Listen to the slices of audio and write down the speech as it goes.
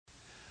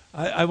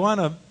I want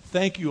to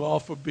thank you all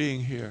for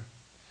being here.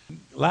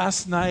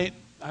 Last night,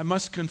 I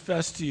must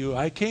confess to you,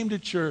 I came to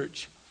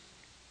church,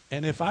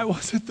 and if I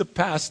wasn't the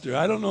pastor,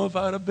 I don't know if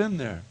I would have been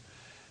there.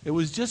 It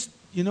was just,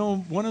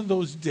 one of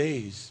those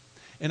days.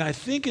 And I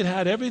think it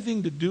had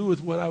everything to do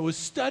with what I was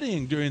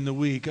studying during the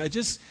week. I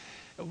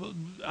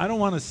don't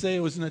want to say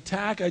it was an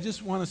attack. I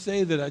just want to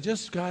say that I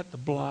just got the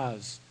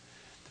blahs.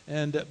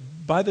 And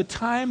by the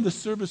time the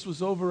service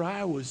was over,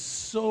 I was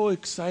so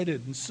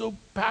excited and so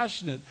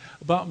passionate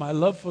about my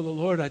love for the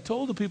Lord. I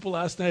told the people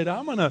last night,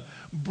 I'm going to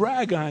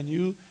brag on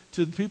you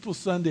to the people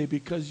Sunday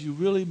because you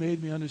really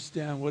made me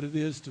understand what it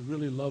is to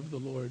really love the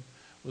Lord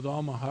with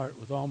all my heart,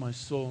 with all my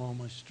soul, all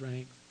my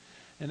strength.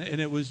 And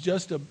it was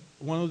just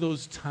one of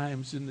those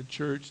times in the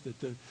church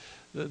that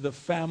the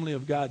family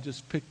of God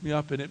just picked me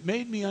up, and it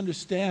made me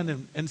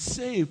understand and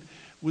say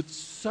with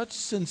such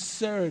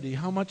sincerity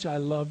how much I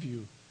love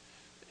you.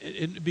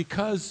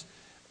 Because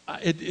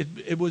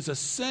it was a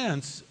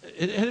sense,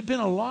 it had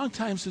been a long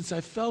time since I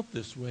felt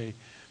this way,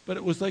 but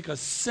it was like a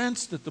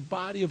sense that the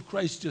body of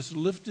Christ just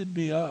lifted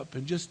me up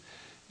and just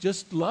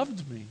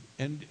loved me.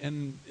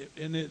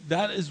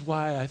 That is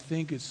why I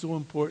think it's so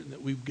important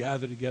that we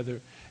gather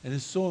together, and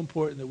it's so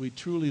important that we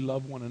truly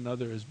love one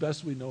another as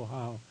best we know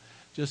how,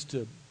 just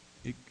to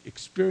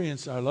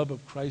experience our love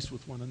of Christ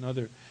with one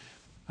another.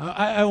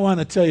 I want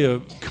to tell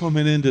you,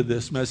 coming into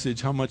this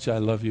message, how much I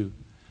love you.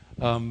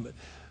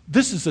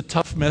 This is a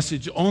tough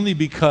message only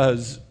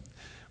because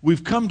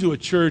we've come to a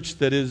church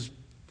that is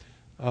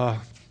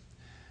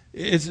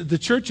it's the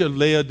church of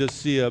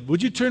Laodicea.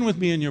 Would you turn with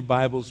me in your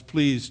Bibles,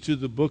 please, to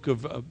the book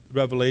of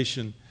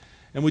Revelation?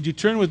 And would you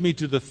turn with me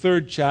to the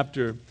 3rd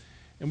chapter?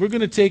 And we're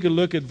going to take a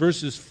look at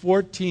verses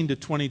 14 to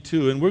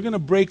 22. And we're going to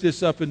break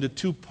this up into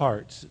 2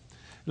 parts.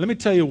 Let me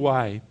tell you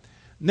why.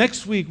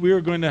 Next week we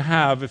are going to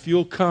have, if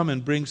you'll come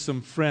and bring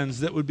some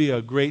friends, that would be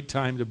a great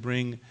time to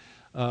bring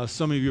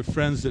some of your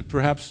friends that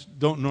perhaps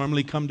don't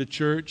normally come to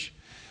church.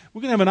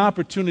 We're going to have an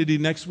opportunity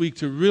next week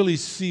to really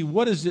see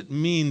what does it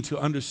mean to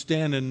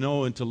understand and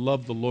know and to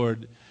love the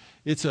Lord.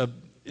 It's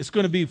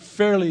going to be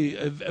fairly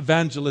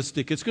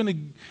evangelistic.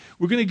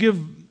 We're going to give,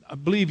 I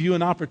believe, you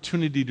an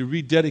opportunity to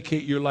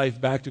rededicate your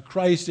life back to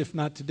Christ, if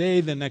not today,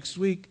 then next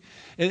week.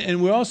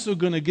 And we're also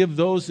going to give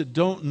those that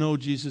don't know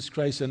Jesus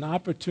Christ an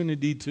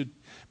opportunity to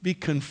be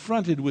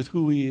confronted with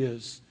who He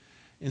is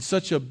in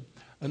such an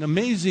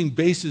amazing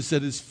basis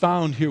that is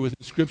found here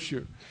within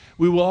Scripture.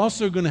 We will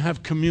also going to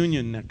have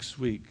communion next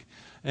week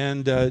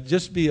and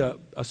just be a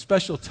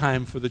special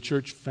time for the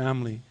church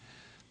family.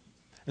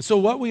 And so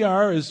what we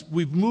are is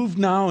we've moved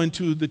now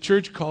into the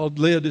church called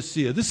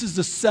Laodicea. This is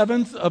the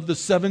 7th of the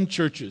 7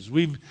 churches.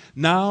 We've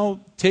now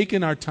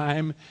taken our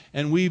time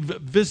and we've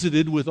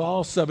visited with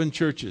all 7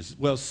 churches.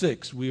 Well,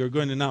 6. We are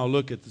going to now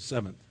look at the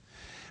 7th.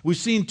 We've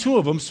seen 2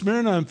 of them,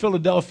 Smyrna and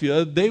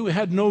Philadelphia. They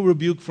had no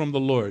rebuke from the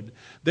Lord.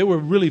 They were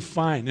really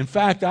fine. In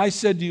fact, I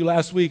said to you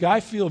last week, I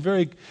feel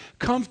very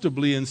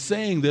comfortably in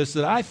saying this,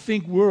 that I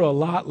think we're a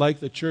lot like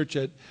the church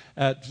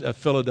at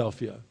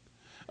Philadelphia.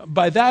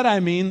 By that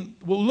I mean,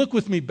 well, look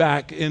with me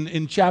back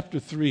in chapter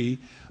 3.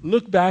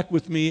 Look back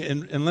with me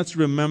and let's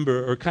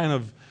remember or kind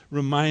of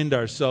remind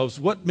ourselves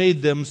what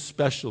made them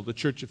special, the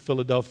church of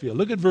Philadelphia.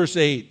 Look at verse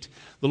 8.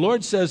 The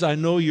Lord says, I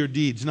know your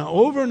deeds. Now,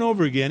 over and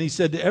over again, He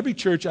said to every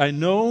church, I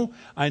know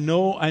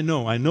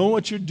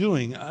what you're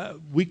doing.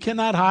 We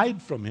cannot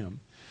hide from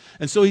Him.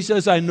 And so He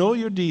says, I know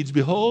your deeds.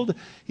 Behold,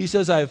 He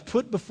says, I have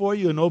put before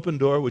you an open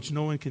door which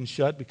no one can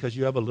shut because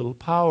you have a little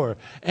power.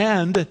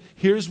 And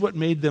here's what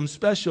made them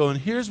special. And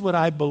here's what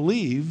I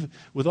believe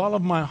with all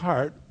of my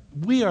heart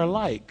we are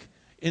like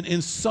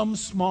in some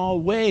small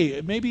way,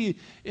 maybe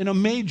in a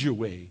major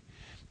way.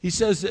 He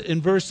says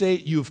in verse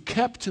 8, you've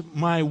kept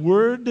my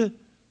word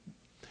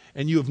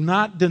and you have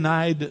not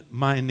denied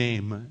my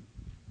name.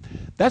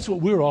 That's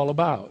what we're all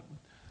about.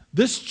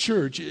 This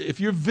church,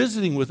 if you're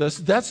visiting with us,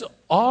 that's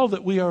all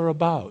that we are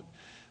about.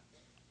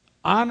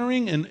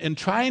 Honoring and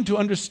trying to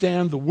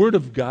understand the Word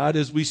of God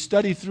as we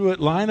study through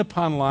it line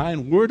upon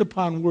line, word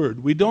upon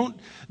word. We don't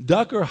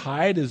duck or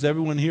hide, as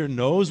everyone here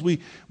knows. We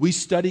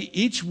study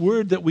each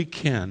word that we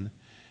can.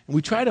 And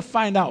we try to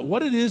find out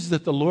what it is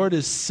that the Lord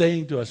is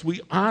saying to us.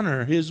 We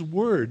honor His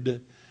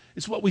Word.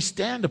 It's what we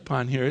stand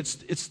upon here.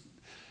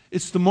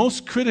 It's the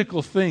most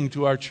critical thing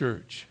to our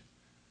church.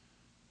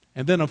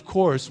 And then, of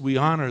course, we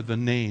honor the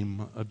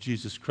name of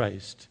Jesus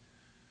Christ.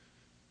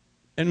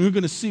 And we're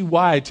going to see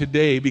why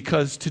today,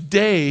 because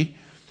today,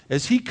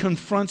 as He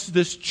confronts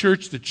this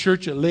church, the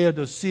church at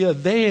Laodicea,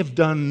 they have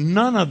done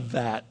none of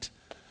that.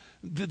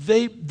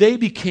 They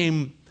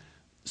became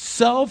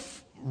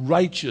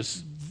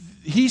self-righteous.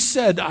 He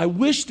said, I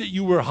wish that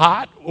you were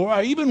hot, or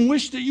I even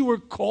wish that you were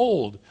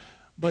cold.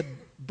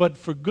 But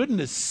for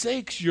goodness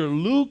sakes, you're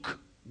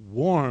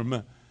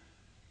lukewarm.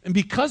 And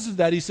because of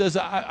that, He says,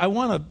 I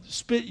want to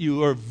spit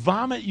you or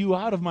vomit you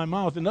out of my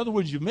mouth. In other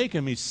words, you're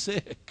making me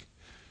sick.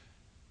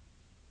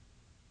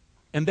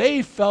 And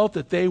they felt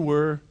that they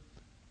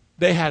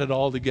had it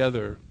all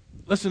together.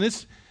 Listen,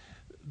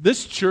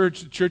 this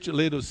church, the church at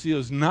Laodicea,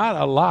 is not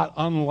a lot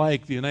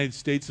unlike the United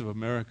States of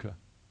America.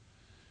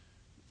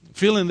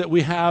 Feeling that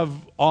we have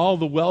all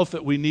the wealth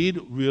that we need,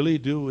 really,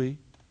 do we?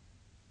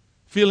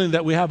 Feeling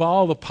that we have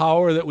all the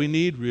power that we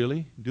need,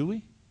 really, do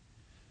we?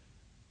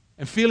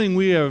 And feeling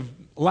we are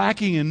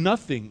lacking in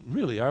nothing,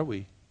 really, are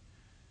we?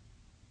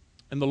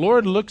 And the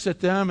Lord looks at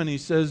them and he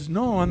says,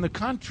 no, on the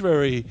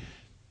contrary,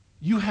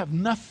 you have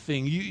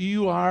nothing.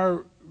 You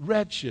are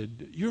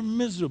wretched. You're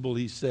miserable,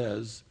 he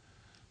says.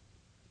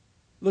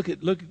 Look at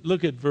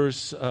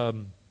verse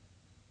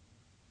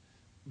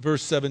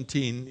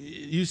 17.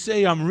 You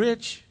say, I'm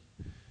rich.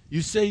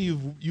 You say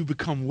you've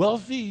become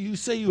wealthy. You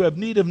say you have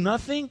need of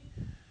nothing.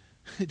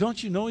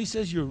 Don't you know, he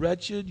says, you're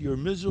wretched, you're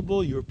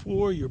miserable, you're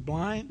poor, you're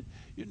blind,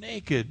 you're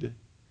naked.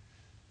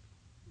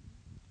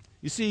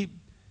 You see,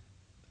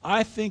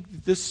 I think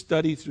that this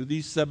study through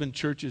these 7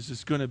 churches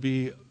is going to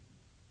be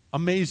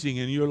amazing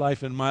in your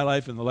life and my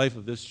life and the life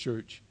of this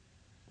church.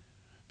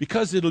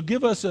 Because it'll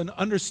give us an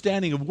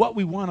understanding of what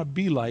we want to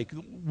be like.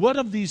 What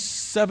of these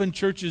 7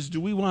 churches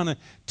do we want to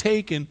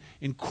take and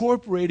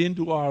incorporate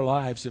into our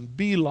lives and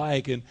be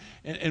like?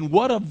 And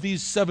what of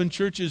these 7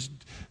 churches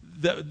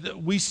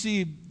that we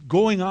see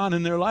going on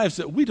in their lives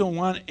that we don't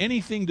want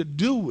anything to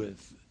do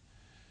with?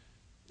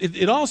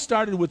 It all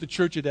started with the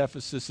church at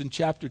Ephesus in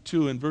chapter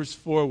 2 and verse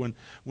 4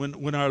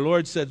 when our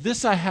Lord said,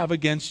 this I have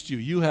against you.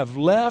 You have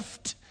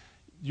left,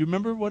 you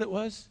remember what it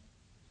was?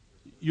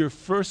 Your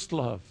first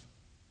love.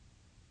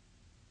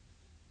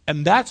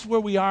 And that's where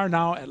we are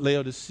now at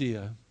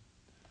Laodicea.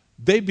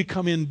 They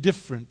become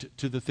indifferent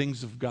to the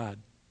things of God.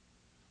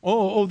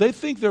 Oh, they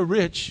think they're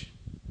rich.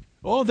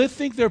 Oh, they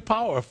think they're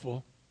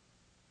powerful.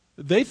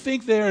 They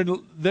think they're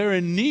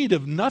in need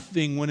of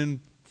nothing when in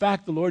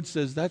fact the Lord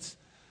says that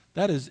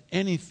is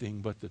anything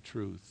but the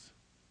truth.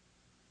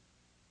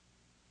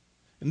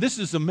 And this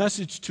is a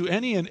message to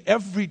any and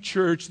every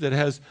church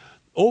that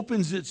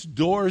opens its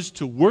doors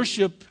to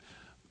worship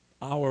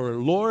our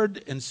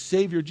Lord and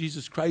Savior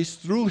Jesus Christ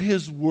through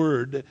His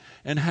Word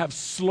and have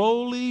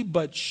slowly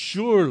but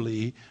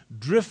surely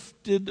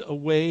drifted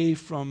away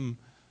from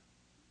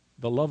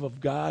the love of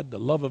God, the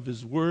love of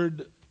His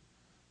Word,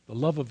 the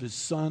love of His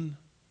Son,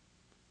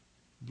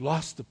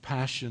 lost the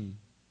passion.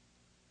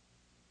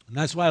 And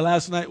that's why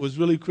last night was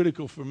really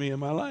critical for me in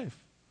my life.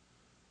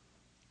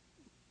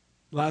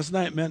 Last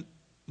night meant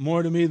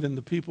more to me than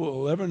the people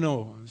will ever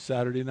know on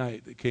Saturday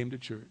night that came to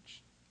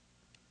church.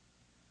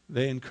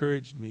 They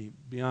encouraged me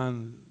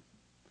beyond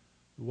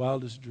the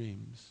wildest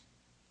dreams.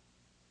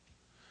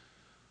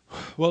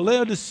 Well,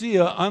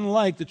 Laodicea,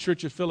 unlike the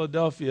church of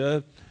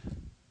Philadelphia,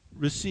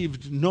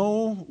 received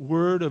no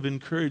word of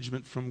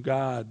encouragement from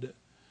God.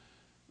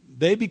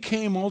 They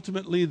became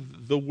ultimately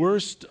the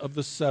worst of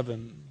the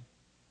 7.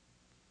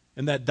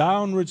 And that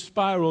downward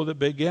spiral that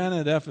began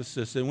at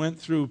Ephesus and went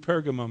through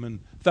Pergamum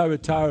and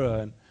Thyatira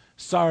and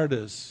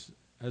Sardis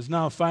has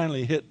now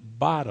finally hit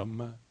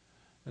bottom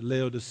at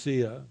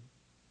Laodicea.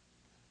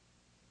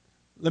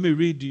 Let me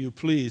read to you,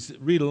 please.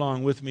 Read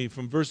along with me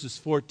from verses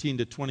 14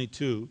 to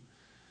 22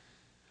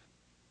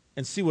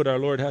 and see what our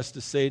Lord has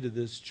to say to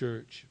this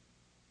church.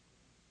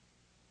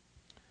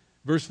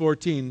 Verse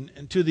 14,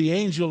 and to the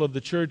angel of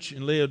the church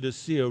in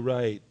Laodicea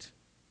write,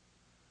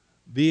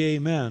 the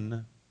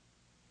Amen,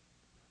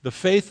 the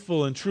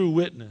faithful and true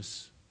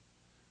witness,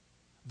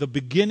 the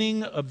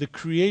beginning of the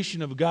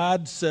creation of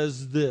God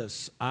says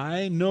this,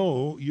 I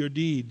know your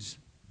deeds,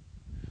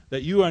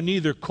 that you are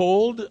neither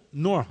cold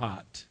nor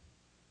hot.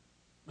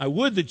 I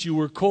would that you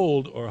were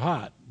cold or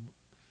hot.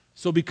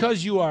 So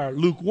because you are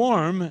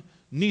lukewarm,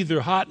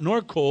 neither hot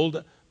nor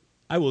cold,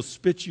 I will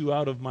spit you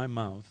out of my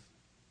mouth.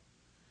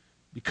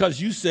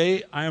 Because you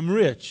say, I am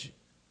rich,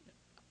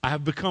 I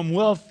have become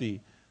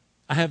wealthy,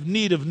 I have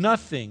need of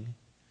nothing.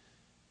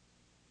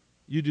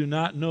 You do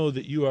not know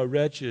that you are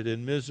wretched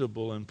and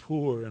miserable and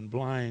poor and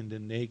blind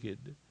and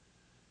naked.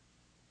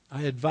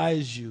 I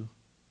advise you,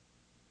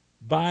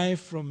 buy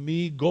from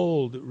me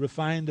gold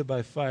refined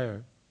by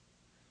fire,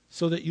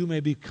 so that you may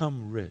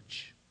become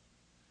rich.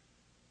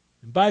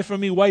 And buy from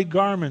me white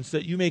garments,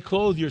 that you may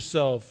clothe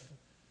yourself,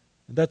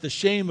 and that the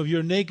shame of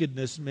your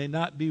nakedness may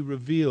not be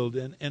revealed,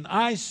 and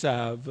eye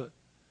salve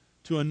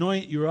to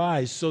anoint your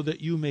eyes, so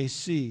that you may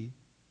see.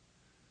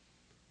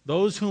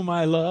 Those whom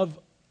I love,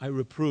 I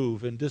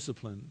reprove and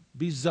discipline.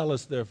 Be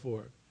zealous,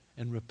 therefore,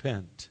 and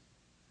repent.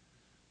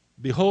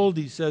 Behold,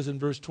 he says in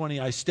verse 20,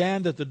 I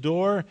stand at the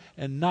door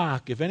and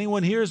knock. If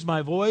anyone hears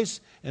my voice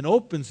and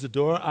opens the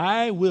door,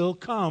 I will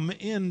come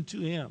in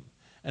to him,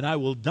 and I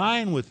will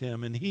dine with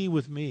him, and he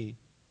with me.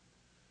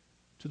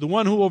 To the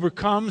one who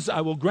overcomes,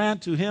 I will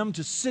grant to him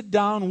to sit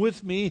down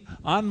with me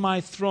on my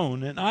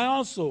throne, and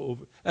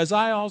as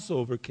I also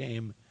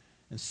overcame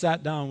and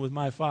sat down with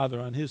my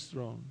Father on his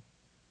throne.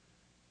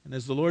 And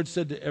as the Lord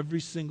said to every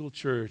single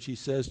church, he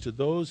says to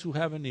those who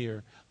have an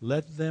ear,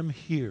 let them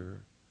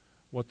hear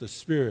what the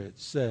Spirit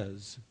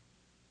says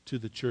to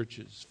the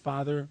churches.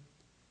 Father,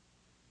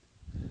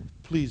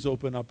 please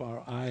open up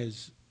our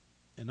eyes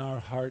and our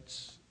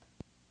hearts,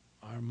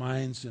 our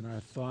minds and our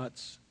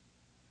thoughts.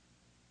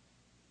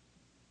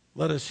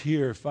 Let us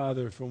hear,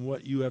 Father, from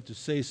what you have to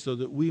say so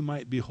that we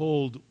might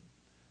behold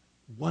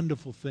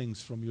wonderful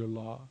things from your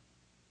law.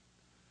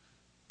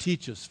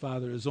 Teach us,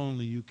 Father, as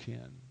only you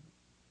can.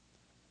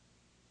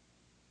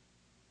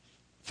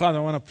 Father,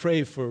 I want to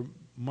pray for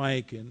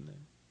Mike and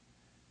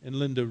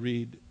Linda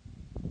Reed.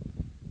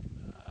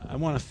 I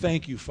want to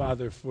thank you,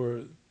 Father,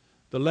 for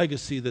the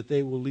legacy that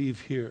they will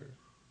leave here.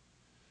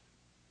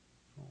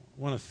 I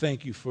want to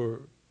thank you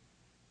for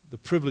the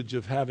privilege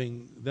of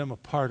having them a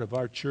part of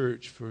our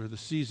church for the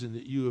season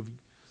that you have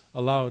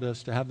allowed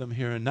us to have them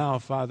here. And now,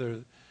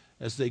 Father,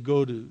 as they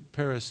go to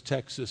Paris,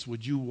 Texas,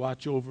 would you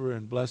watch over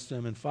and bless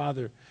them? And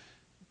Father,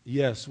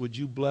 yes, would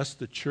you bless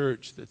the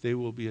church that they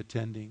will be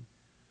attending?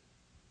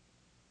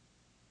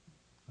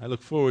 I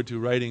look forward to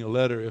writing a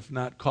letter, if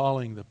not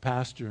calling the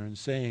pastor and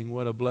saying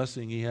what a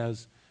blessing he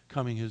has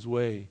coming his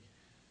way,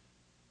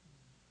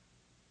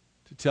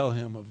 to tell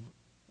him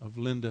of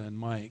Linda and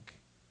Mike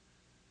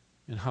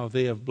and how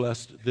they have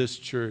blessed this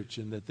church,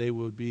 and that they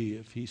will be,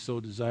 if he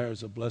so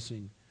desires, a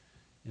blessing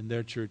in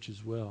their church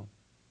as well.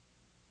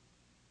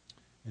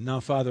 And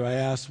now, Father, I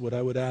ask what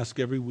I would ask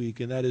every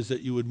week, and that is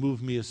that you would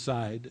move me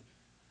aside.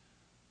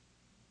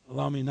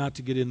 Allow me not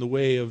to get in the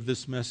way of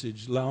this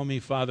message. Allow me,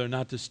 Father,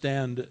 not to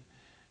stand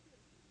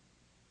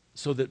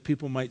so that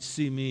people might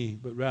see me,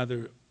 but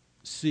rather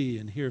see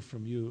and hear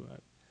from you.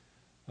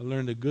 I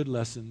learned a good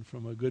lesson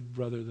from a good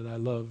brother that I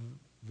love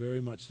very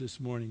much this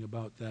morning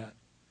about that.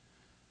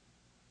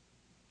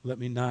 Let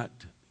me not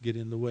get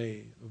in the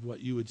way of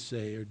what you would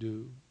say or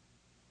do.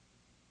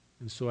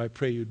 And so I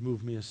pray you'd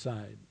move me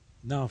aside.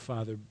 Now,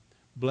 Father,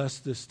 bless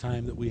this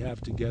time that we have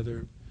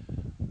together.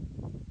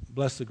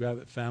 Bless the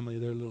Gravitt family,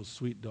 their little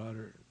sweet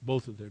daughter,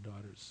 both of their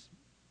daughters.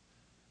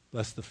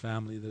 Bless the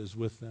family that is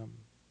with them.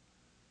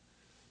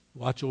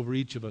 Watch over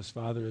each of us,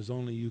 Father, as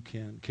only you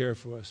can. Care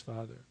for us,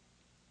 Father.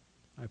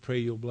 I pray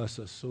you'll bless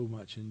us so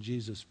much. In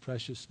Jesus'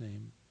 precious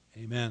name,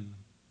 amen.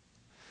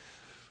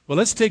 Well,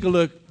 let's take a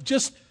look,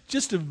 just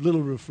a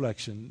little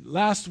reflection.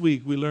 Last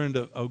week we learned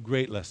a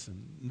great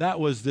lesson. That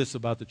was this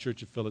about the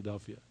Church of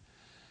Philadelphia.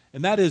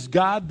 And that is,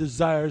 God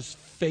desires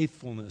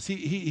faithfulness.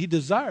 He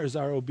desires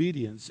our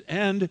obedience.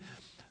 And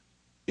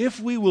if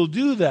we will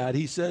do that,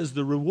 he says,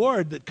 the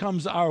reward that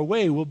comes our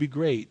way will be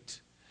great.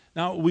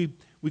 Now, we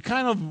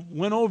kind of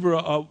went over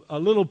a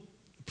little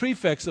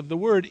prefix of the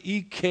word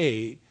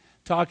ek,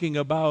 talking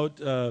about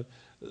the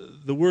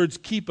words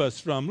keep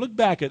us from. Look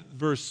back at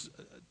verse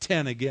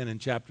 10 again in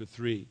chapter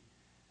 3.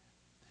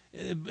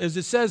 As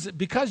it says,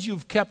 because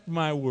you've kept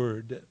my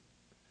word,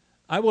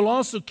 I will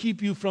also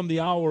keep you from the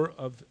hour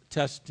of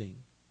testing.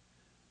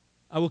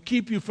 I will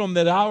keep you from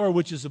that hour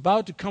which is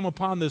about to come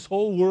upon this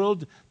whole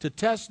world to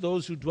test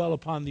those who dwell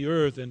upon the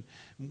earth. And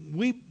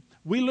we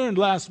learned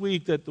last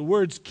week that the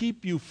words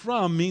keep you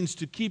from means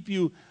to keep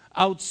you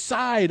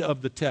outside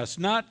of the test,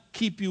 not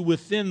keep you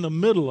within the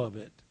middle of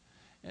it.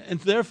 And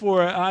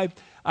therefore,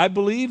 I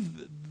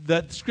believe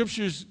that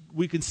Scriptures,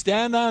 we can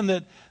stand on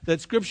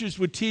that Scriptures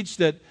would teach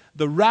that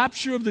the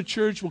rapture of the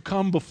church will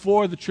come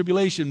before the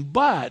tribulation.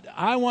 But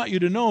I want you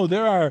to know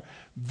there are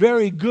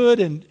very good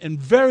and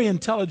very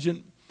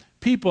intelligent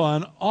people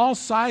on all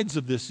sides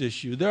of this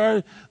issue. There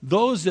are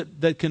those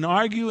that can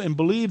argue and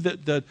believe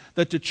that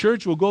the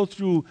church will go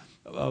through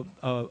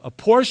a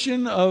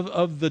portion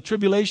of the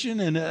tribulation,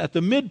 and at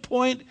the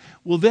midpoint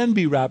will then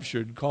be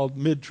raptured, called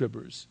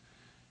mid-tribbers.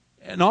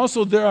 And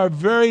also there are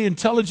very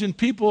intelligent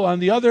people on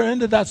the other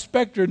end of that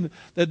spectrum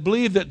that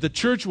believe that the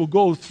church will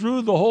go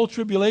through the whole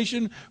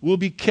tribulation, will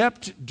be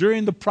kept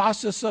during the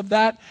process of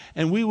that,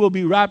 and we will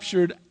be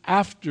raptured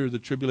after the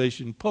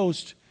tribulation,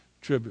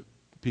 post-trib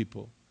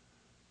people.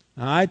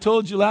 Now, I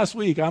told you last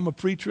week, I'm a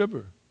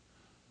pre-tribber.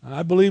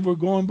 I believe we're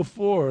going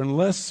before.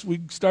 Unless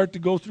we start to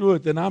go through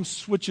it, then I'm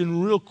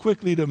switching real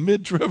quickly to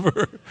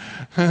mid-tribber.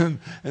 and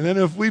then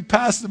if we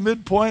pass the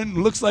midpoint and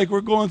it looks like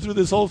we're going through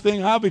this whole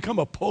thing, I'll become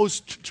a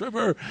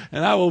post-tribber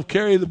and I will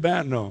carry the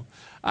baton. No.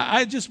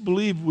 I just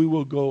believe we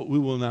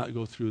will not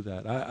go through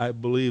that. I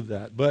believe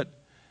that. But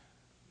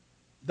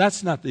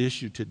that's not the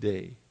issue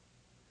today.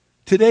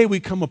 Today we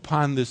come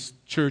upon this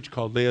church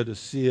called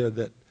Laodicea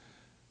that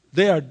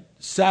they are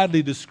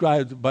sadly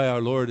described by our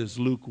Lord as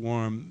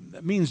lukewarm.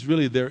 That means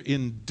really they're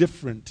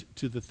indifferent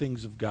to the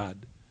things of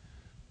God.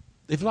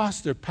 They've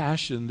lost their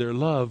passion, their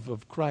love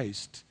of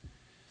Christ.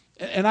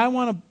 And I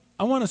want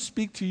to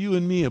speak to you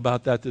and me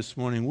about that this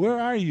morning. Where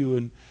are you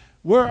and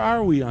where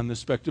are we on the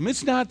spectrum?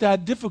 It's not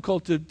that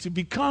difficult to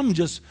become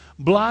just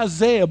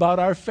blasé about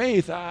our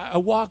faith. I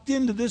walked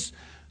into this,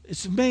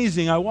 it's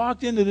amazing, I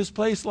walked into this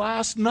place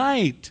last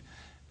night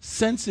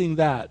sensing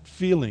that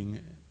feeling.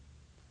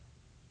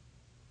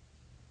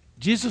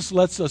 Jesus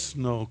lets us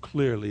know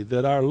clearly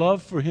that our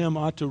love for him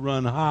ought to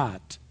run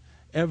hot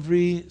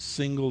every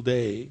single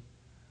day.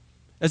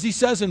 As he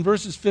says in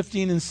verses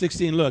 15 and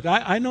 16, look,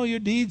 I know your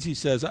deeds, he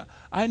says.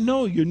 I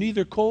know you're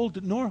neither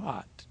cold nor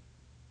hot.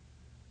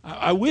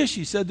 I wish,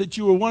 he said, that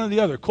you were one or the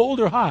other, cold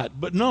or hot.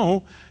 But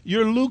no,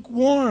 you're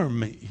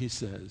lukewarm, he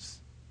says.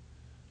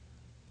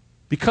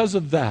 Because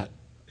of that,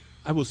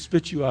 I will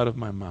spit you out of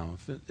my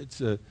mouth.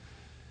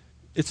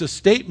 It's a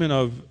statement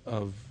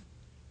of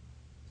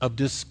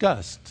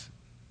disgust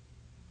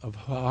of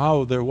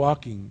how they're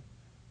walking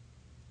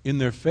in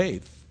their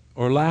faith.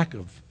 or lack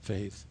of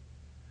faith.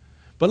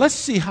 But let's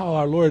see how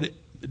our Lord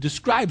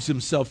describes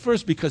himself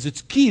first, because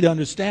it's key to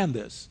understand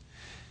this.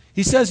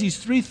 He says he's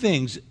three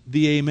things: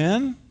 the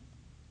Amen,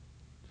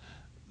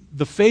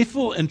 the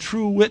faithful and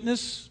true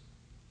witness,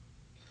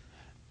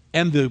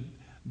 and the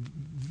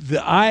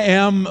I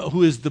Am,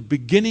 who is the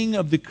beginning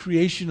of the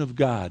creation of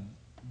God.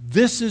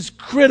 This is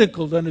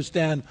critical to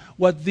understand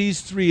what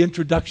these three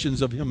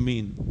introductions of him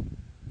mean.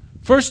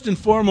 First and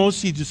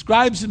foremost, he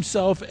describes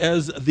himself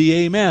as the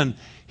Amen.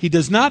 He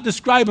does not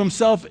describe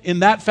himself in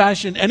that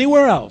fashion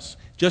anywhere else,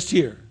 just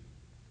here.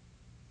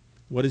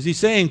 What is he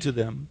saying to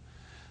them?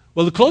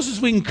 Well, the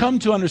closest we can come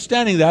to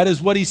understanding that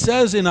is what he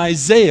says in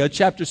Isaiah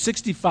chapter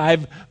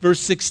 65,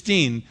 verse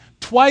 16.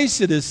 Twice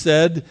it is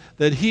said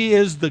that he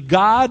is the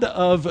God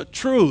of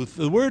truth.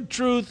 The word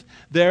truth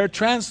there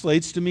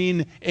translates to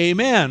mean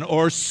amen,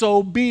 or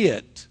so be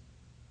it.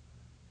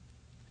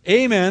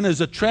 Amen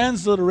is a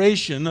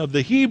transliteration of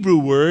the Hebrew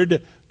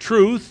word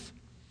truth,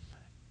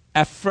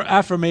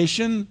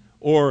 affirmation,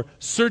 or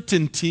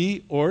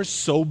certainty, or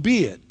so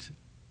be it.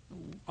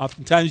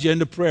 Oftentimes you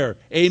end a prayer,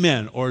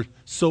 amen, or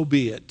so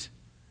be it.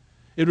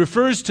 It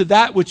refers to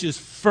that which is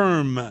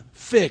firm,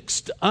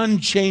 fixed,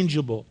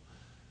 unchangeable.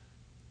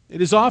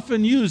 It is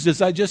often used,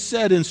 as I just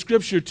said, in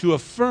Scripture to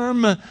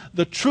affirm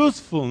the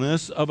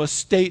truthfulness of a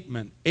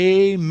statement.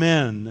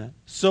 Amen.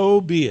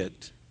 So be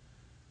it.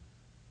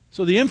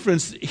 So the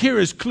inference here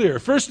is clear.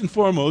 First and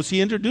foremost, he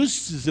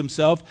introduces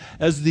himself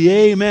as the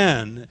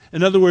Amen.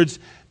 In other words,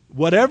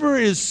 whatever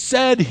is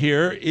said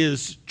here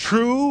is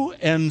true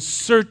and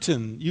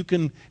certain. You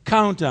can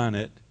count on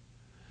it.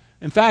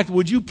 In fact,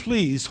 would you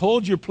please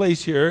hold your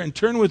place here and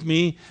turn with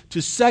me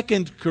to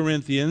 2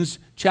 Corinthians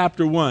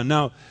chapter 1.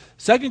 Now,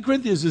 2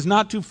 Corinthians is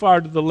not too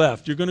far to the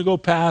left. You're going to go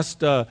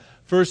past 1st,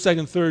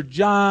 2nd, 3rd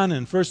John,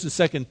 and 1st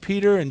and 2nd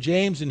Peter, and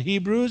James, and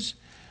Hebrews.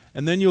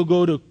 And then you'll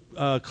go to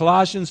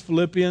Colossians,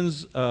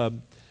 Philippians,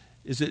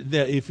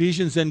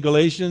 Ephesians, and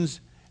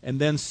Galatians, and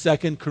then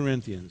 2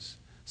 Corinthians.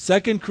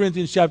 2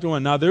 Corinthians chapter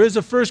 1. Now, there is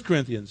a 1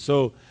 Corinthians,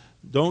 so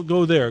don't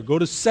go there. Go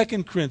to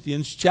 2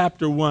 Corinthians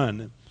chapter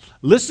 1.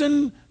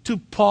 Listen to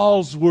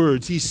Paul's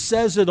words. He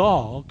says it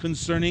all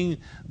concerning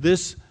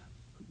this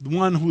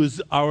one who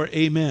is our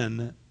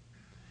Amen.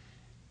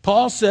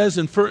 Paul says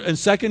in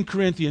 2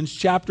 Corinthians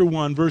chapter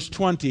 1, verse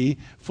 20,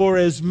 "For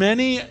as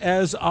many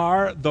as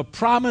are the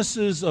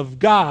promises of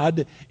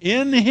God,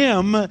 in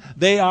him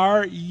they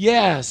are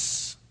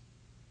yes."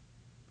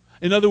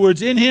 In other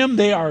words, in him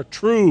they are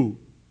true.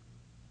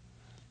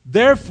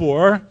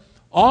 Therefore,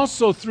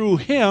 also through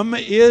him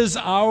is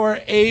our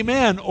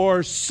Amen,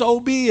 or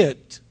so be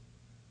it,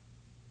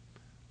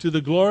 to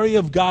the glory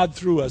of God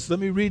through us. Let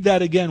me read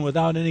that again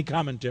without any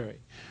commentary.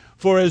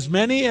 For as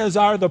many as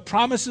are the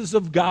promises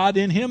of God,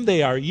 in him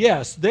they are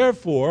yes.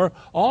 Therefore,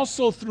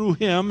 also through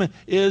him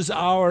is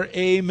our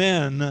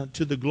Amen,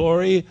 to the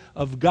glory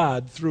of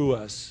God through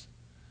us.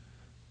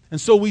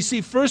 And so we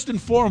see first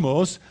and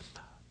foremost,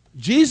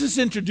 Jesus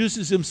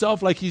introduces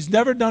himself like he's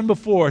never done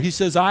before. He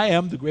says, I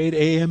am the great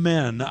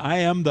Amen. I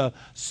am the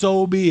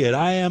so be it.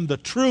 I am the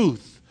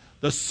truth,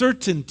 the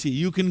certainty.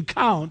 You can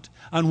count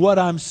on what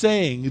I'm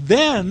saying.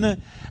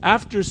 Then,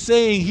 after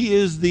saying he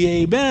is the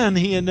Amen,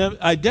 he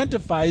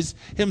identifies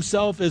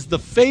himself as the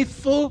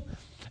faithful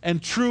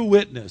and true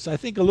witness. I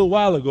think a little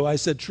while ago I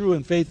said true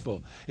and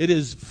faithful. It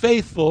is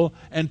faithful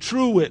and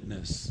true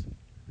witness.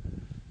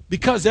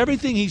 Because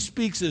everything he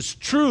speaks is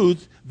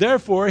truth,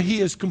 therefore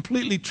he is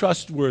completely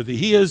trustworthy.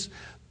 He is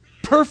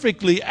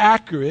perfectly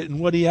accurate in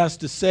what he has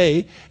to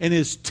say, and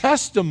his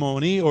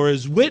testimony or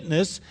his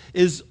witness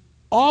is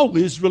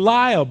always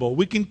reliable.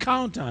 We can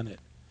count on it.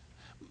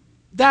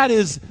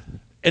 That's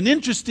an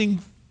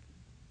interesting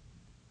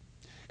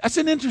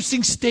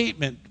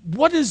statement.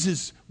 What is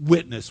his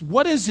witness?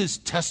 What is his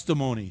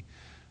testimony?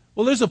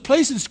 Well, there's a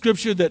place in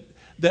Scripture that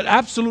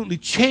absolutely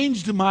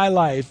changed my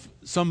life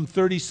some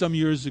 30-some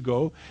years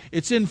ago.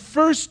 It's in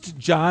 1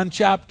 John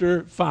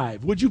chapter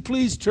 5. Would you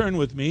please turn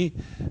with me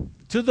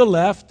to the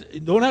left? You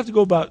don't have to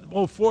go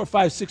about 4,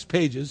 5, 6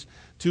 pages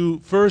to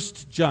 1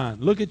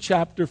 John. Look at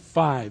chapter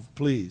 5,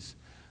 please.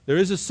 There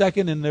is a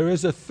 2nd and there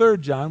is a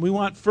 3rd John. We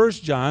want 1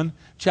 John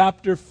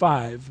chapter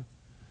 5.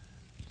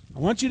 I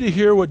want you to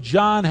hear what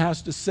John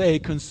has to say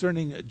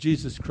concerning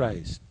Jesus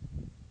Christ.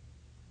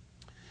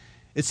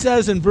 It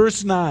says in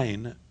verse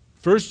 9,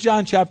 1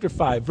 John chapter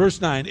 5,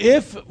 verse 9,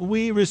 if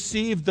we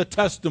receive the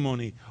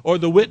testimony or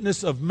the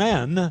witness of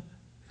men,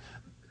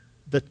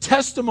 the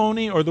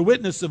testimony or the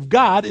witness of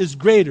God is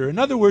greater. In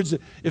other words,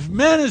 if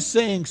man is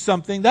saying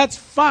something, that's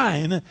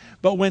fine,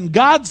 but when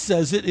God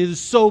says it, it is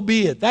so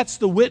be it. That's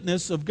the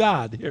witness of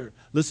God. Here,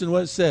 listen to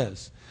what it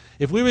says.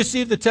 If we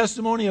receive the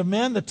testimony of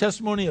men, the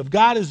testimony of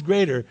God is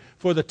greater.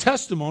 For the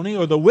testimony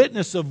or the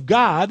witness of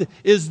God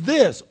is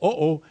this.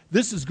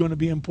 This is going to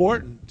be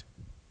important.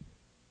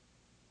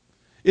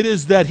 It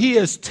is that he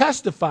has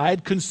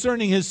testified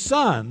concerning his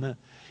Son.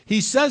 He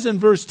says in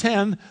verse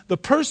 10, the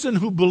person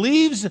who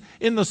believes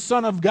in the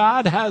Son of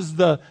God has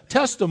the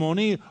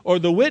testimony or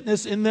the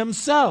witness in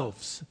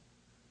themselves.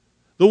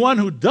 The one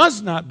who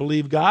does not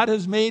believe God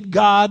has made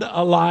God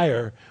a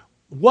liar,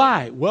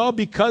 Why? Well,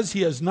 because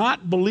he has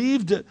not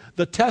believed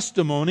the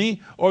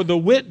testimony or the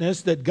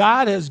witness that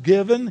God has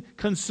given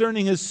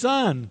concerning his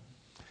Son.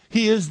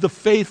 He is the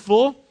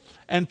faithful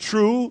and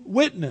true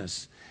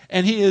witness.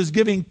 And he is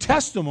giving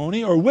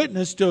testimony or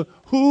witness to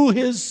who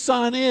his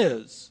Son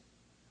is.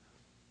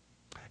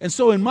 And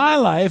so in my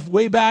life,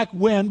 way back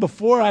when,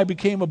 before I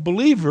became a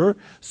believer,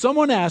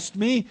 someone asked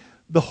me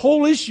the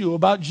whole issue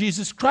about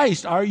Jesus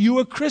Christ. Are you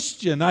a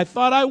Christian? I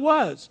thought I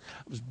was.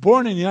 I was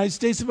born in the United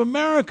States of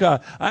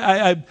America.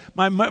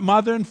 My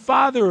mother and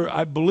father,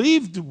 I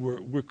believed,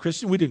 were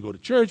Christian. We didn't go to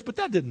church, but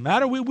that didn't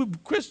matter. We were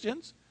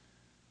Christians.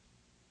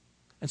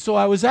 And so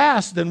I was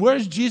asked, then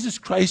where's Jesus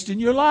Christ in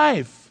your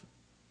life?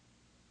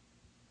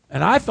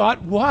 And I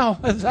thought, wow,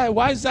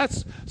 why is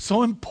that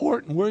so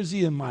important? Where is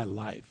he in my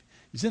life?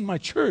 He's in my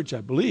church, I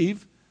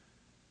believe.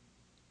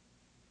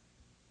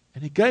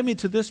 And he gave me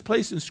to this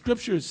place in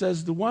Scripture. It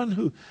says, the one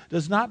who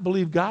does not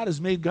believe God has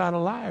made God a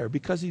liar,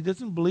 because he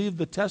doesn't believe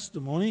the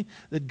testimony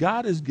that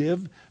God has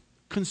given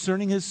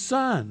concerning his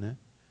Son.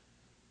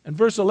 And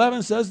verse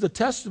 11 says, the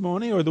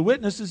testimony or the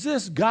witness is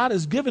this: God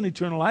has given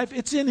eternal life.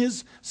 It's in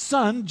his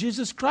Son,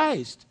 Jesus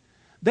Christ.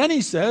 Then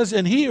he says,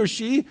 and he or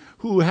she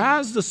who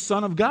has the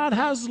Son of God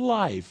has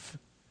life.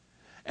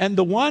 And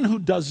the one who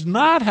does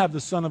not have the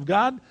Son of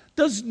God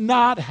does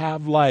not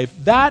have life.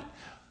 That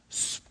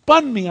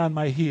spun me on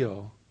my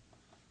heel.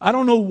 I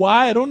don't know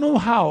why, I don't know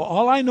how.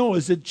 All I know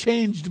is it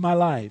changed my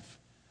life.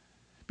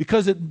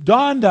 Because it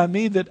dawned on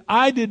me that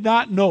I did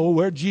not know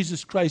where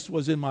Jesus Christ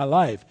was in my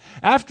life.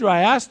 After I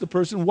asked the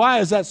person,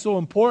 why is that so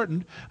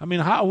important? I mean,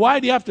 why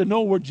do you have to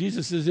know where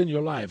Jesus is in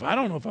your life? I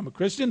don't know if I'm a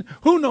Christian.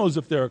 Who knows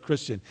if they're a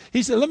Christian?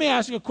 He said, let me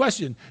ask you a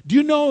question. Do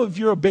you know if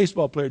you're a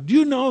baseball player? Do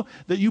you know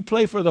that you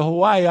play for the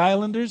Hawaii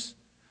Islanders?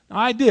 Now,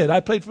 I did. I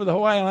played for the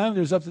Hawaii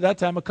Islanders up to that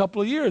time a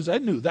couple of years. I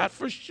knew that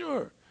for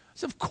sure. I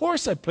said, of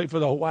course I played for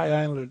the Hawaii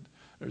Islanders.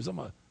 I'm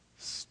a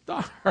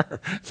star.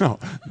 No,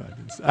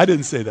 I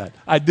didn't say that.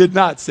 I did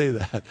not say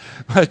that.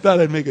 I thought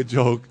I'd make a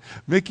joke.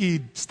 Mickey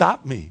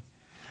stopped me.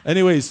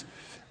 Anyways,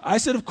 I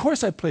said, of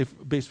course I play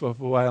baseball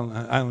for Hawaii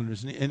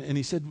Islanders. And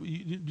he said,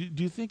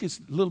 do you think it's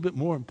a little bit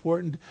more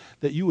important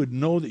that you would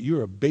know that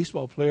you're a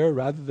baseball player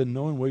rather than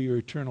knowing where your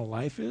eternal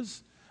life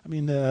is? I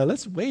mean,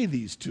 let's weigh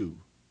these two.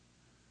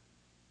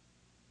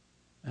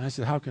 And I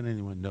said, how can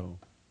anyone know?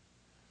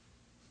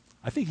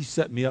 I think he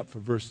set me up for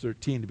verse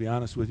 13, to be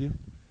honest with you.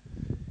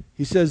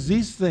 He says,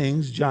 these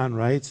things, John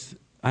writes,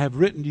 I have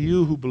written to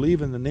you who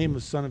believe in the name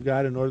of the Son of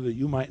God in order that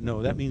you might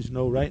know. That means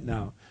know right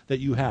now, that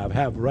you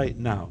have right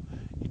now,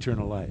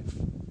 eternal life.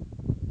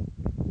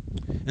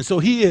 And so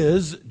he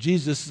is,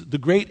 Jesus, the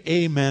great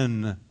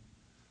Amen.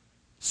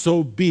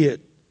 So be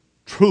it,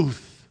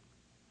 truth.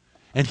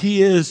 And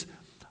he is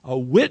a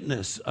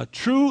witness, a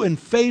true and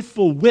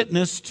faithful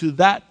witness to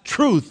that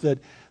truth,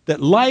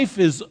 that life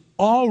is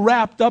all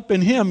wrapped up in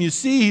him. You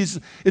see,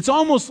 it's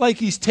almost like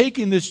he's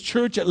taking this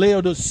church at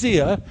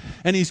Laodicea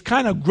and he's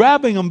kind of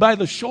grabbing them by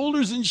the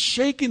shoulders and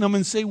shaking them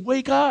and say,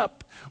 wake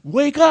up,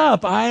 wake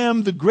up. I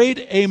am the great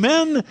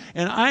Amen,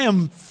 and I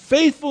am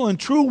faithful and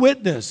true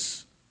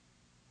witness.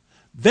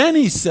 Then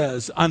he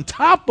says, on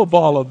top of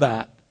all of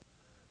that,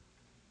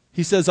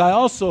 he says, I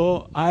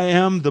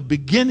am the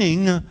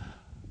beginning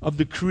of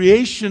the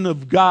creation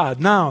of God.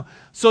 Now,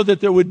 so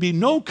that there would be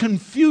no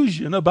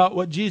confusion about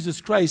what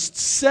Jesus Christ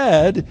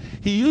said,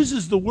 he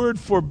uses the word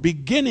for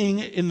beginning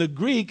in the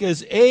Greek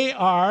as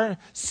arche.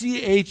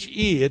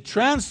 It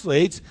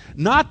translates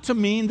not to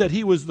mean that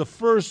he was the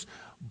first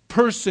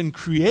person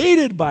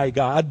created by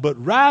God,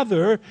 but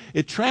rather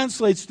it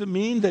translates to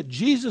mean that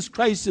Jesus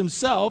Christ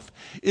himself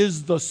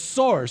is the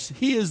source.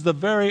 He is the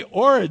very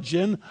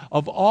origin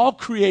of all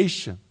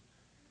creation.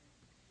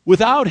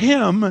 Without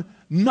him,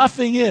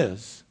 nothing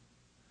is.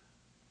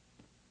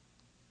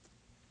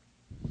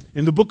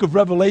 In the book of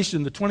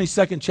Revelation, the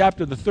 22nd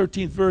chapter, the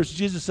 13th verse,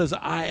 Jesus says,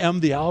 I am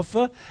the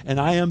Alpha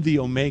and I am the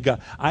Omega.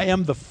 I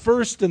am the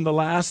first and the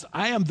last.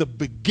 I am the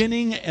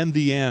beginning and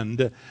the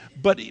end.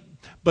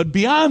 But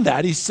beyond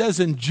that, he says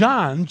in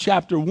John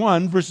chapter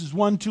 1, verses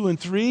 1, 2, and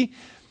 3,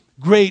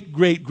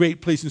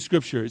 great place in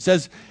Scripture. It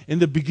says, in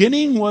the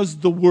beginning was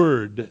the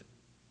Word,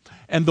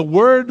 and the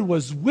Word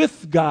was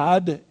with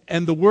God,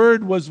 and the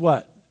Word was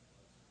what?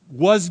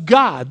 Was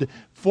God.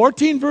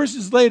 14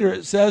 verses later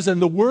it says,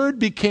 and the Word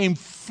became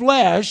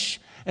flesh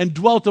and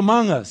dwelt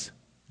among us.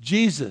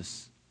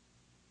 Jesus.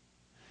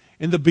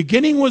 In the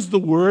beginning was the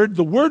Word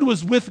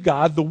was with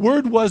God, the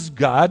Word was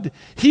God,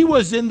 He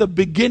was in the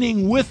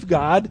beginning with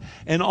God,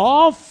 and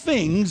all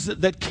things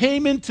that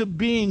came into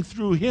being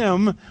through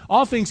Him,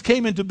 all things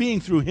came into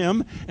being through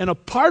Him, and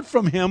apart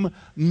from Him,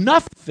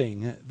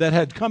 nothing that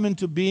had come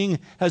into being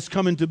has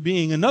come into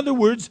being. In other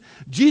words,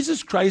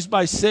 Jesus Christ,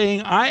 by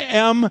saying, I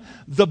am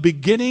the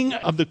beginning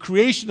of the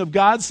creation of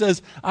God,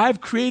 says,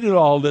 I've created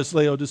all this,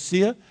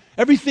 Laodicea.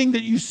 Everything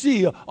that you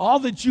see, all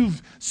that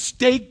you've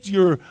staked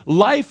your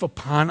life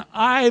upon,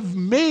 I've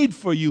made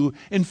for you.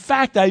 In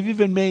fact, I've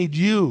even made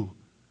you.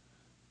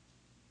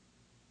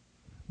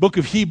 Book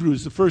of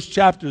Hebrews, the first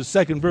chapter, the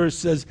second verse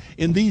says,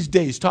 in these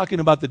days, talking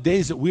about the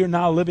days that we are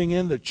now living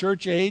in, the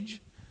church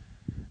age,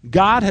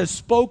 God has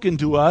spoken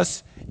to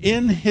us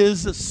in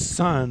His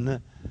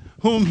Son,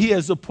 whom He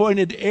has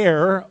appointed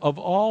heir of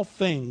all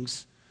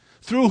things,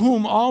 through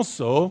whom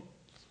also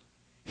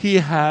He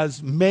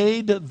has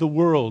made the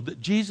world.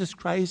 Jesus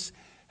Christ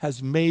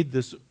has made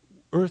this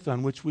earth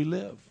on which we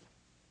live.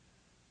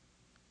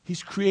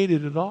 He's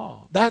created it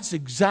all. That's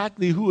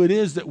exactly who it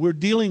is that we're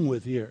dealing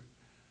with here.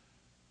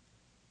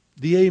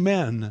 The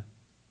Amen,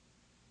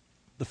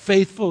 the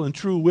faithful and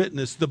true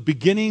witness, the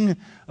beginning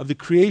of the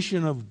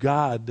creation of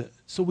God.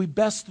 So we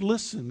best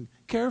listen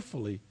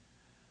carefully.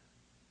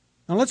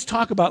 Now let's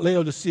talk about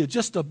Laodicea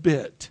just a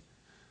bit.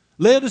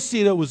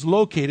 Laodicea was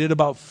located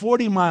about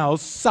 40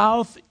 miles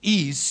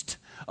southeast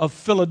of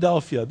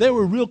Philadelphia. They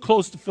were real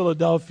close to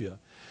Philadelphia.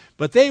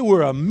 But they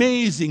were an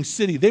amazing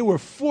city. They were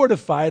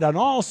fortified on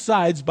all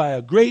sides by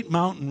a great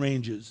mountain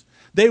ranges.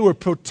 They were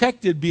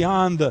protected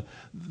beyond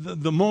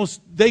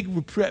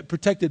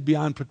protected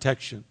beyond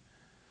protection.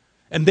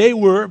 And they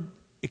were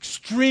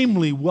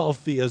extremely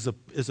wealthy as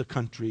a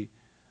country,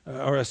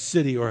 or a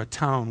city, or a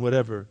town,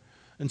 whatever.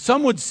 And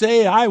some would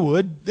say,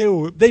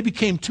 they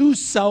became too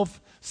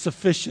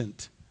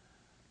self-sufficient.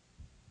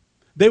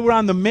 They were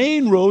on the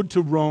main road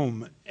to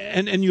Rome,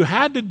 and you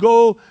had to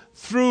go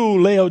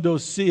through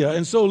Laodicea.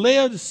 And so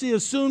Laodicea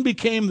soon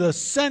became the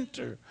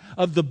center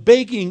of the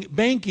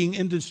banking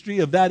industry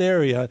of that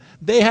area.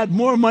 They had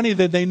more money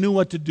than they knew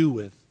what to do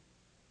with.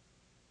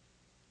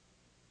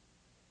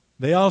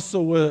 They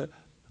also were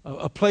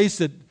a place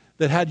that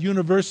had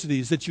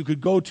universities that you could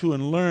go to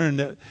and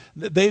learn.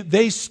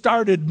 They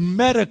started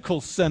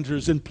medical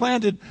centers and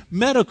planted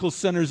medical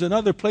centers in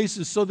other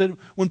places so that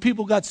when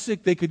people got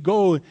sick, they could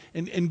go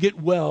and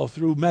get well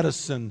through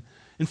medicine.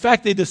 In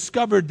fact, they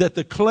discovered that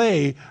the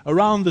clay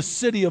around the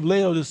city of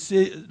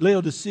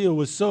Laodicea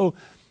was so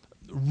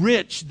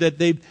rich that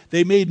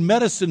they made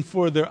medicine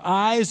for their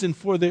eyes and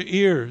for their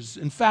ears.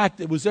 In fact,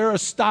 it was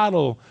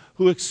Aristotle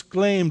who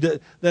exclaimed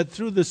that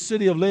through the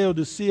city of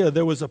Laodicea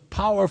there was a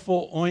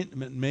powerful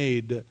ointment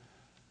made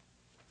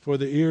for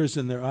their ears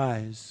and their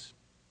eyes.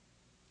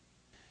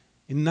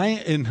 In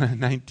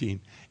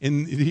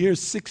the year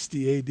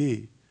 60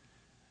 A.D.,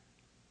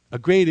 a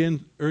great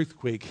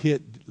earthquake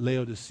hit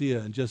Laodicea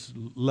and just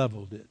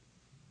leveled it,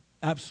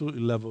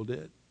 absolutely leveled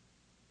it.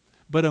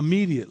 But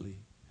immediately,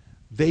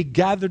 they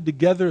gathered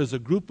together as a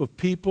group of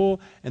people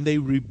and they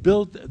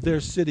rebuilt their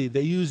city.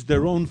 They used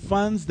their own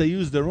funds, they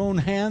used their own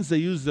hands, they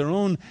used their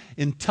own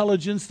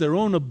intelligence, their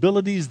own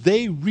abilities.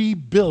 They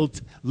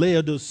rebuilt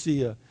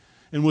Laodicea.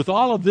 And with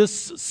all of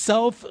this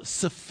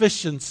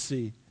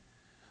self-sufficiency,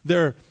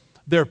 their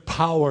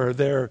power,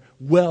 their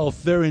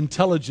wealth, their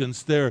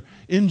intelligence, their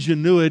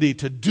ingenuity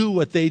to do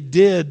what they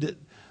did,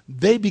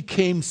 they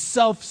became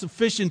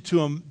self-sufficient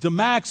to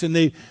max, and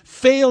they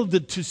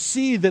failed to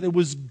see that it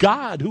was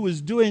God who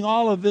was doing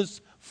all of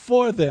this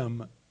for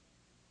them.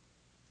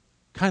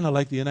 Kind of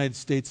like the United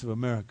States of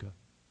America.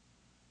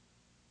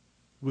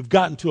 We've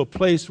gotten to a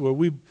place where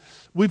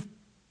we've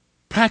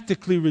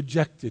practically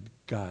rejected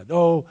God.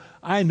 Oh,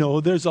 I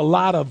know there's a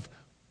lot of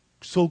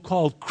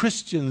so-called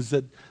Christians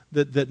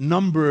that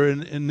number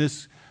in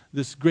this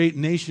great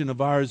nation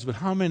of ours, but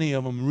how many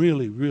of them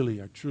really, really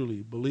are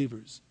truly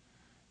believers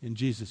in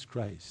Jesus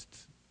Christ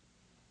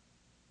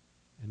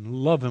and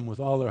love Him with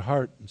all their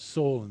heart and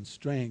soul and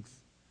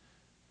strength?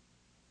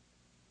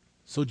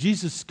 So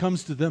Jesus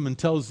comes to them and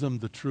tells them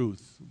the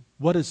truth,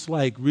 what it's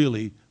like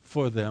really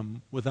for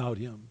them without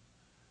Him.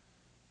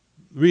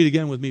 Read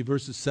again with me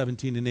verses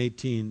 17 and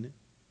 18.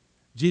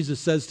 Jesus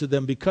says to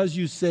them, because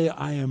you say,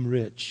 I am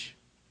rich,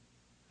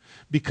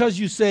 because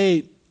you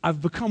say,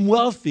 I've become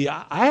wealthy,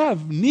 I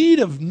have need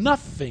of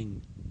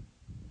nothing.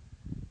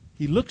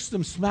 He looks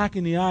them smack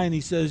in the eye and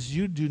He says,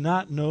 you do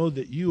not know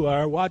that you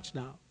are, watch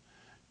now,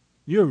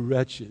 you're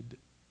wretched.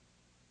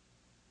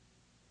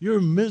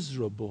 You're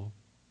miserable.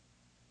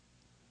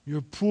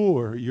 You're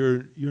poor.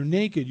 You're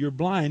naked. You're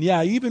blind.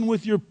 Yeah, even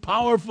with your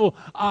powerful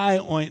eye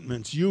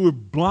ointments, you were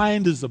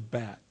blind as a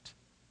bat.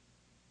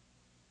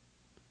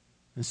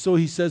 And so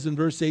He says in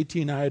verse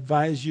 18, I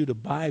advise you to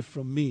buy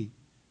from me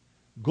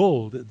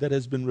gold that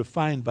has been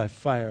refined by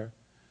fire,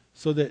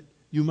 so that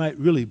you might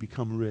really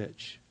become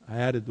rich. I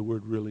added the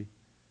word really.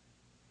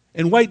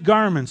 And white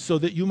garments, so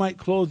that you might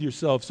clothe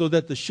yourself, so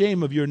that the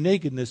shame of your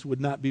nakedness would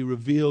not be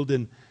revealed,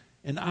 and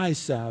eye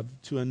salve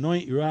to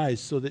anoint your eyes,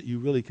 so that you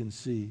really can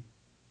see.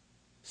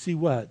 See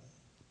what?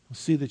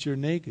 See that you're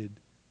naked.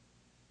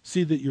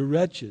 See that you're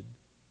wretched.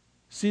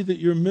 See that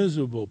you're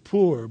miserable,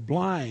 poor,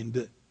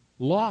 blind,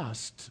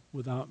 lost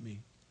without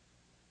me.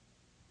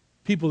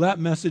 People, that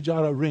message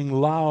ought to ring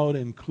loud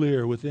and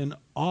clear within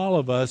all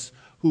of us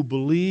who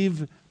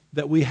believe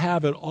that we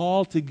have it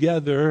all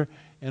together,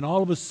 and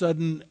all of a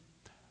sudden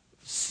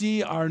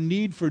see our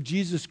need for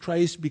Jesus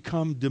Christ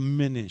become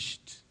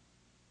diminished.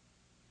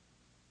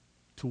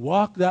 To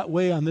walk that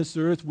way on this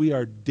earth, we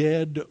are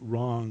dead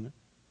wrong.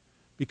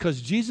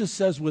 Because Jesus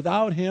says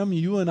without Him,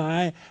 you and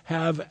I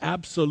have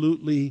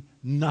absolutely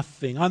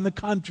nothing. On the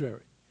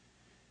contrary,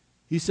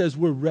 He says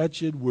we're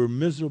wretched, we're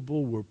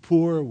miserable, we're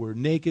poor, we're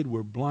naked,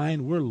 we're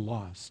blind, we're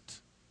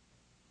lost.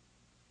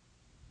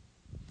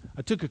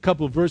 I took a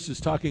couple of verses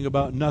talking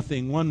about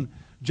nothing. One,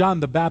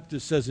 John the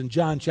Baptist says in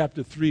John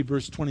chapter 3,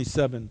 verse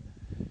 27,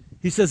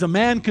 he says, a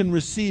man can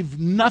receive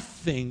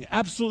nothing,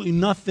 absolutely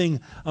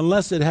nothing,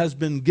 unless it has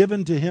been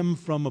given to him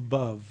from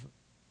above.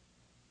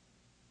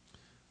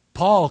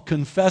 Paul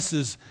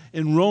confesses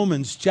in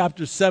Romans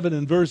chapter 7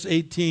 and verse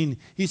 18,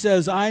 he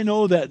says, I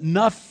know that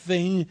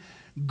nothing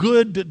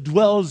good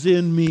dwells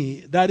in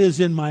me, that is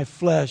in my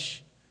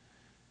flesh.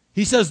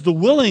 He says the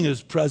willing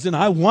is present,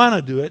 I want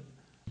to do it,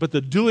 but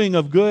the doing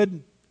of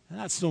good,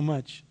 not so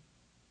much.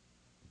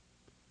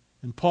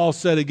 And Paul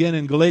said again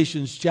in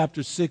Galatians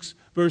chapter 6,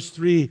 verse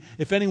 3,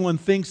 if anyone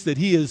thinks that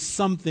he is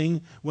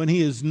something when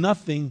he is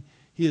nothing,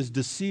 he has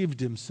deceived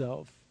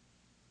himself.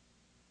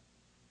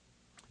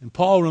 And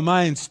Paul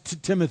reminds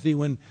Timothy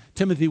when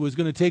Timothy was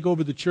going to take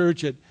over the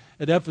church at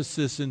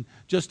Ephesus, and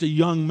just a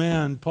young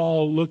man,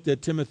 Paul looked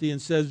at Timothy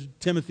and says,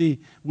 Timothy,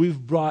 we've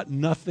brought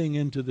nothing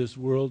into this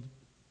world.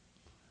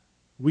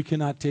 We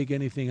cannot take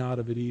anything out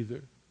of it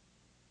either.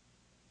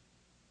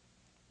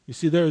 You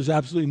see, there is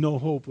absolutely no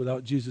hope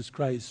without Jesus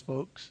Christ,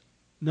 folks.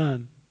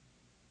 None.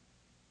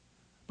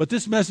 But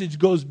this message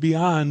goes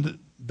beyond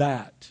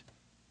that.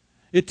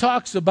 It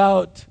talks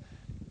about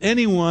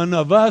any one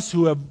of us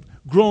who have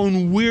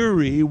grown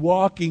weary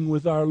walking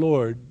with our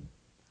Lord.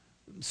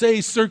 Say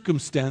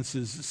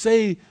circumstances,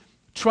 say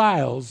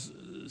trials,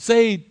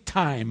 say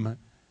time.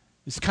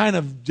 It's kind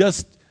of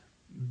just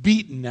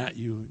beaten at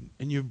you.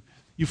 And you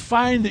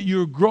find that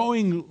you're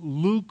growing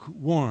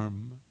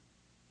lukewarm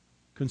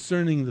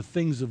concerning the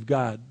things of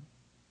God.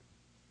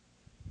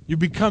 You're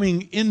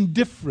becoming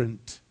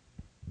indifferent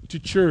to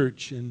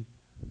church and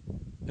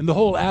the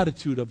whole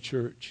attitude of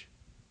church.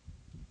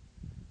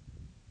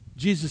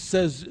 Jesus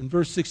says in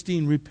verse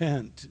 16,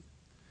 repent.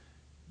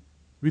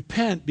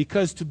 Repent,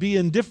 because to be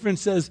indifferent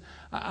says,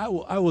 I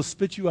will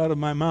spit you out of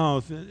my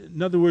mouth.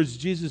 In other words,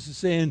 Jesus is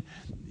saying,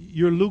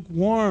 you're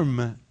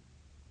lukewarm.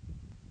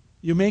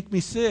 You make me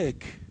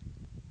sick.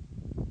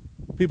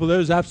 People,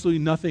 there's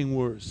absolutely nothing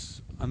worse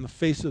on the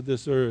face of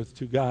this earth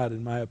to God,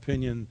 in my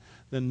opinion,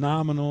 than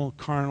nominal,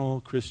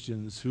 carnal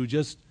Christians who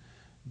just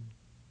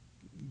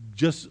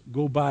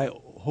go by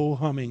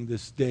ho-humming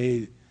this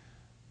day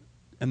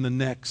and the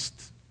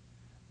next.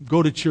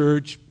 Go to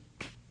church.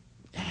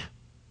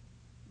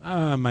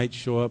 I might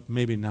show up,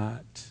 maybe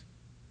not.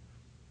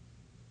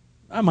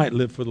 I might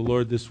live for the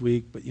Lord this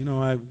week, but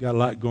I've got a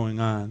lot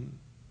going on.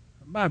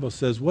 The Bible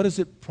says, what does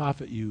it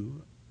profit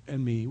you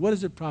and me? What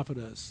does it profit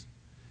us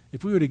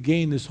if we were to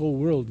gain this whole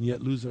world and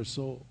yet lose our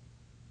soul,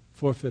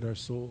 forfeit our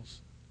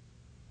souls?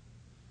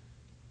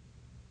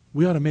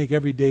 We ought to make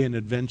every day an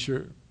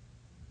adventure,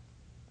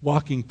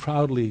 walking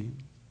proudly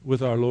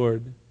with our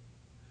Lord.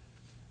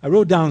 I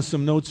wrote down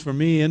some notes for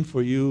me and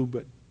for you,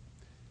 but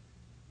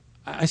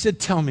I said,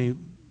 tell me,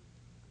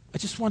 I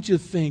just want you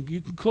to think.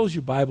 You can close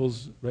your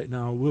Bibles right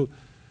now. We'll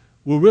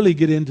really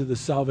get into the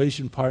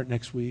salvation part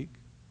next week.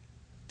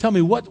 Tell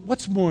me,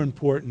 what's more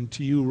important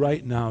to you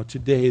right now,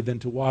 today, than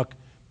to walk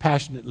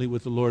passionately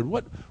with the Lord?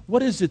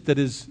 What is it that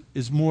is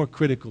more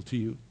critical to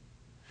you?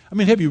 I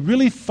mean, have you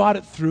really thought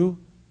it through?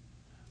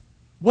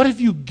 What have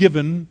you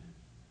given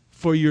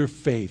for your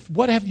faith?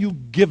 What have you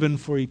given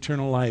for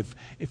eternal life?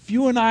 If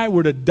you and I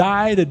were to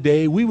die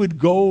today, we would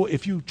go,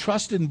 if you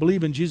trusted and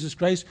believe in Jesus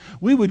Christ,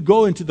 we would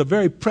go into the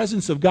very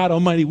presence of God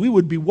Almighty. We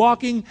would be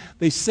walking,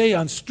 they say,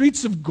 on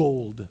streets of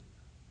gold,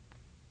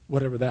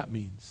 whatever that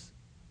means.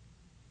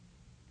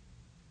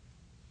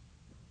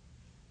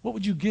 What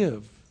would you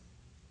give?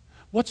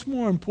 What's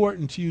more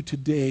important to you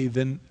today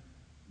than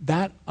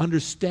that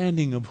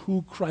understanding of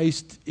who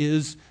Christ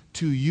is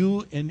to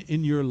you and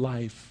in your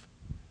life?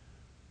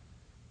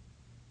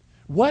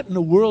 What in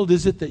the world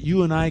is it that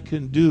you and I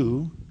can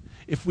do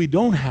if we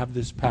don't have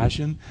this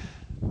passion?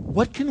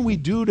 What can we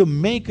do to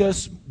make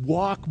us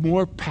walk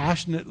more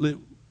passionately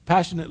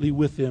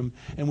with Him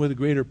and with a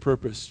greater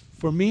purpose?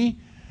 For me,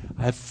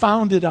 I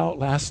found it out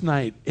last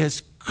night,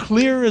 as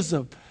clear as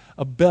a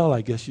bell, I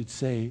guess you'd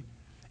say.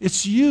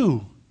 It's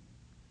you.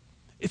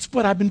 It's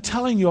what I've been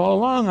telling you all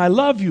along. I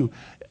love you.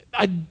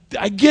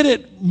 I get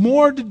it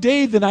more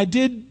today than I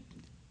did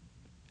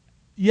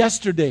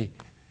yesterday.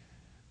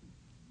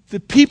 The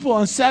people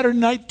on Saturday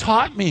night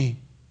taught me.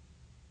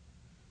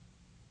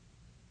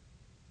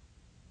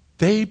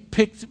 They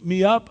picked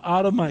me up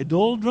out of my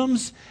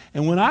doldrums,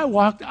 and when I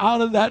walked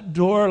out of that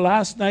door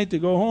last night to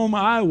go home,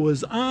 I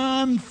was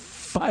on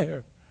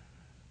fire.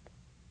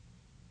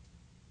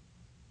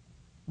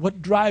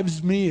 What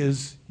drives me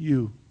is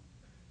you.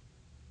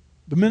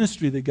 The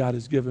ministry that God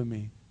has given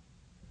me.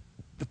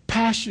 The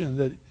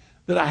passion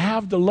that I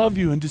have to love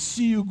you and to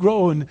see you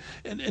grow and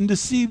to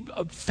see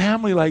a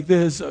family like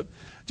this,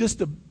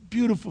 just a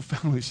beautiful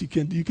family.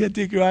 You can't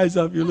take your eyes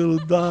off your little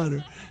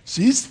daughter.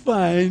 She's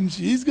fine.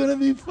 She's going to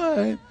be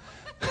fine.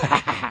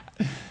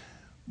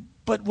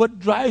 But what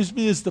drives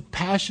me is the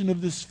passion of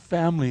this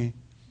family.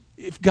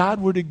 If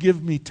God were to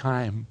give me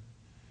time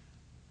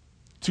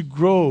to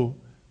grow,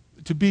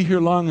 to be here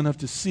long enough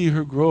to see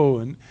her grow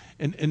and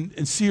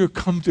see her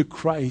come to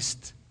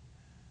Christ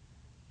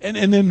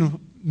and then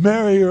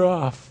marry her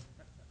off,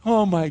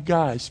 Oh my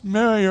gosh,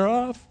 marry her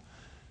off?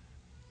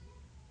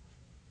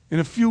 In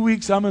a few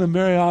weeks, I'm going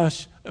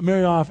to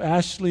marry off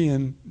Ashley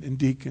and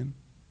Deacon.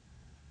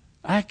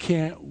 I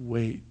can't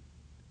wait.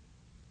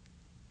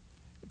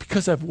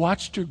 Because I've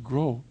watched her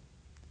grow.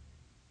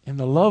 And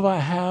the love I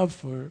have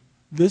for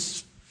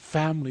this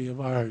family of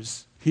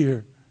ours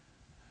here,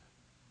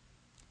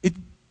 it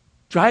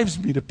drives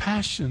me to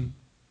passion.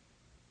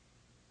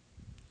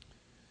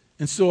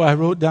 And so I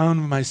wrote down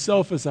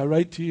myself as I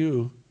write to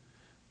you,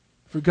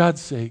 for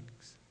God's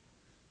sakes,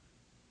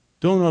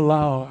 don't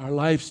allow our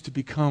lives to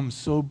become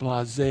so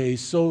blasé,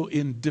 so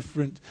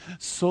indifferent,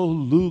 so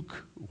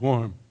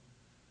lukewarm,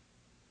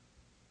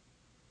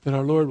 that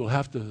our Lord will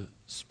have to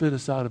spit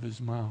us out of his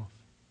mouth,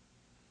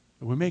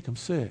 or we make him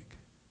sick.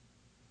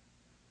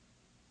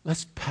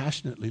 Let's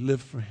passionately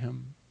live for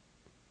him.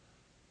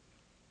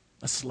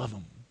 Let's love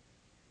him.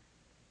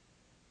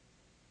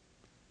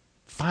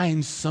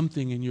 Find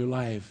something in your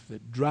life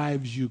that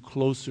drives you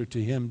closer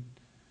to him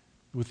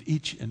with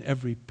each and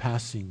every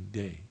passing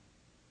day.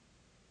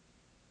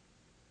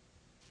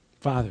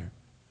 Father,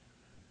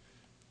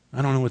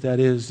 I don't know what that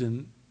is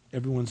in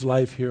everyone's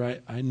life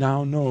here. I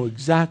now know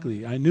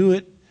exactly. I knew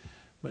it,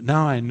 but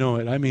now I know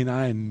it. I mean,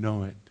 I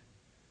know it.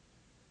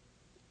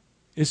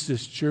 It's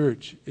this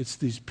church. It's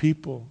these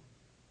people.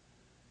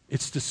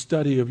 It's the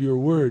study of your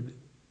word.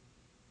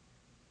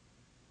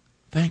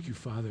 Thank you,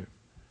 Father,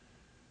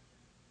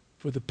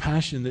 for the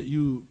passion that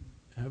you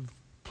have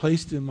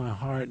placed in my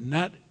heart. And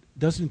that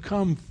doesn't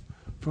come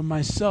from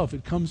myself.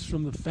 It comes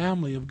from the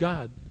family of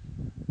God.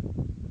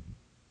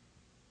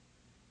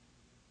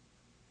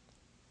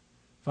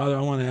 Father,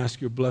 I want to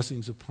ask your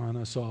blessings upon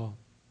us all.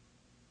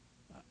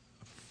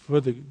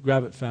 For the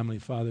Gravitt family,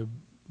 Father,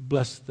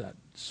 bless that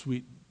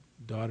sweet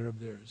daughter of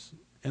theirs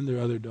and their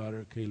other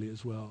daughter, Kaylee,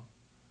 as well.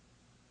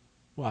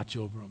 Watch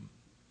over them.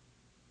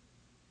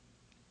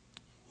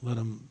 Let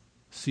them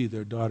see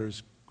their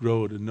daughters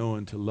grow to know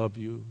and to love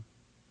you.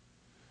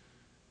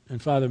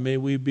 And Father, may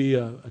we be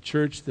a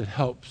church that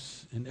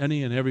helps in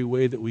any and every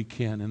way that we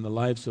can in the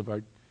lives of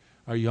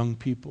our young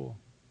people.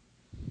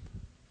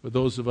 For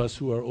those of us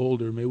who are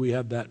older, may we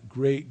have that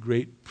great,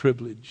 great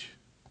privilege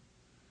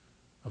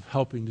of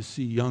helping to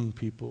see young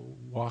people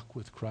walk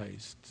with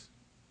Christ,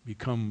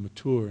 become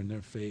mature in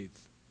their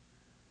faith.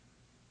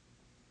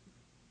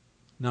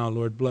 Now,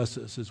 Lord, bless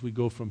us as we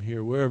go from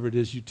here. Wherever it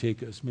is you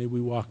take us, may we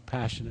walk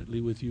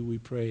passionately with you, we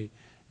pray.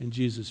 In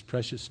Jesus'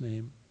 precious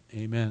name,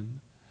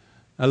 amen.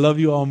 I love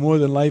you all more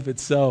than life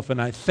itself,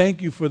 and I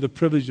thank you for the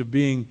privilege of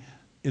being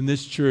in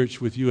this church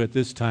with you at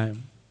this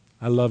time.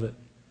 I love it.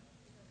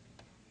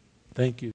 Thank you.